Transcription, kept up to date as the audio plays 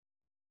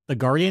The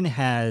Guardian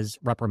has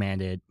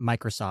reprimanded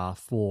Microsoft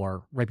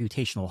for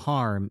reputational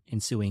harm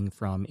ensuing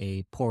from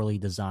a poorly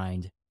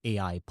designed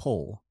AI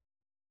poll.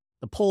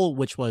 The poll,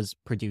 which was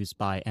produced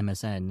by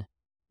MSN,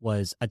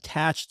 was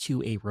attached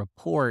to a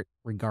report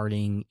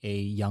regarding a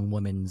young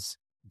woman's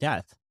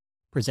death,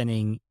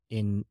 presenting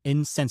an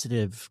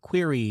insensitive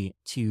query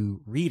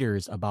to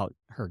readers about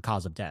her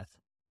cause of death.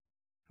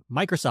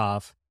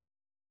 Microsoft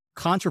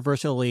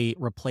controversially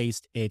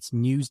replaced its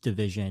news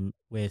division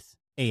with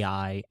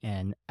AI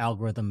and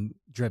algorithm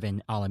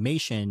driven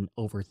automation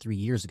over 3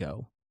 years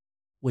ago,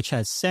 which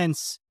has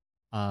since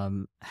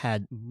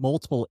had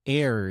multiple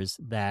errors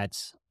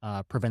that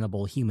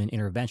preventable human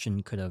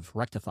intervention could have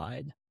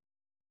rectified.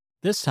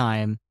 This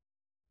time,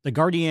 The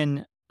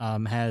Guardian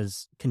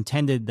has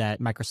contended that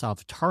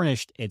Microsoft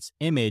tarnished its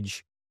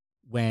image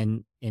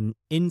when an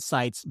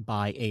Insights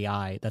by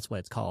AI, that's what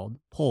it's called,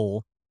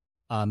 poll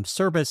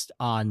surfaced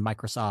on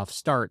Microsoft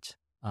Start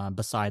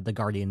beside The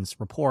Guardian's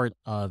report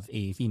of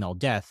a female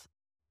death,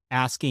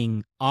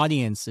 asking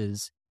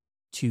audiences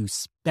to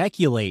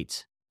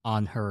speculate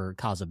on her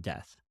cause of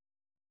death.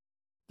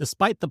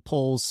 Despite the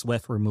poll's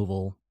swift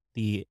removal,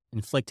 the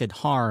inflicted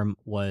harm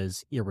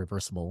was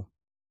irreversible.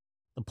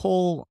 The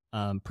poll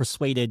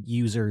persuaded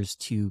users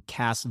to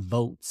cast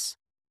votes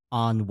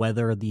on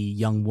whether the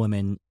young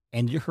woman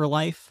ended her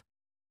life,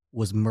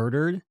 was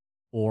murdered,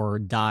 or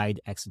died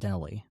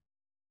accidentally.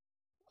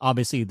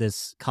 Obviously,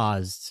 this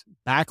caused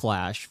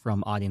backlash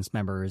from audience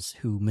members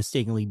who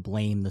mistakenly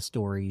blamed the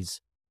story's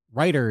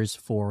writers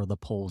for the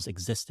poll's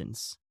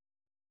existence.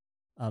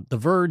 The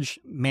Verge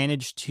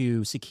managed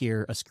to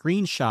secure a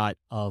screenshot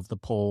of the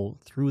poll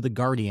through the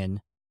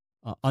Guardian,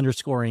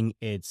 underscoring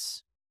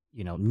its,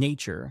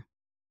 nature.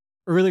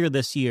 Earlier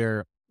this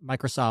year,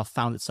 Microsoft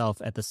found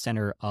itself at the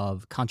center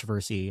of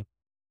controversy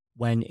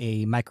when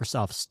a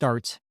Microsoft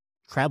Start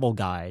travel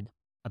guide,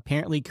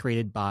 apparently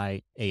created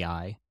by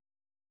AI,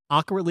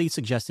 awkwardly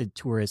suggested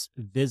tourists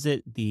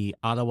visit the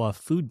Ottawa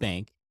Food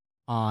Bank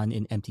on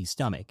an empty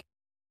stomach.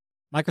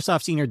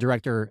 Microsoft Senior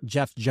Director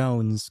Jeff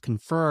Jones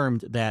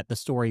confirmed that the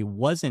story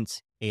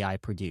wasn't AI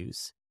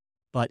produced,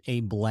 but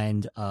a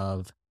blend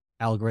of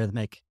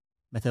algorithmic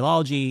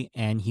methodology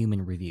and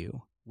human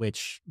review,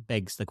 which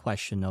begs the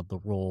question of the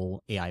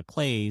role AI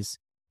plays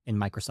in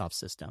Microsoft's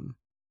system.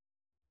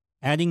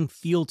 Adding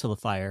fuel to the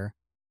fire,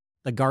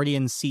 the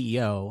Guardian's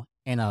CEO,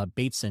 Anna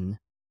Bateson,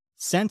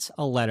 sent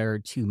a letter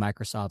to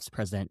Microsoft's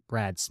president,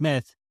 Brad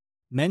Smith,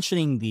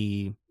 mentioning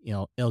the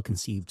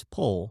ill-conceived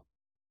poll.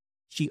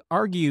 She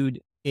argued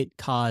it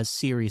caused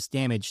serious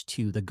damage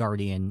to The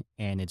Guardian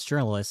and its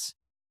journalists,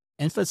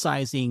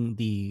 emphasizing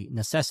the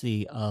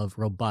necessity of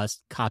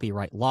robust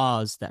copyright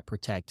laws that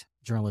protect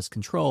journalists'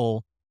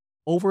 control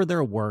over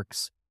their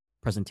work's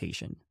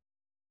presentation.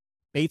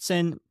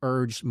 Bateson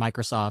urged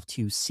Microsoft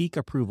to seek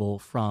approval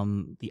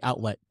from the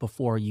outlet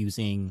before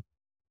using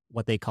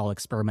what they call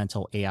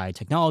experimental AI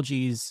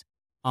technologies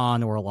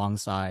on or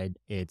alongside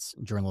its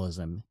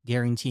journalism,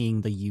 guaranteeing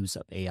the use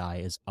of AI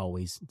is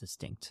always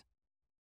distinct.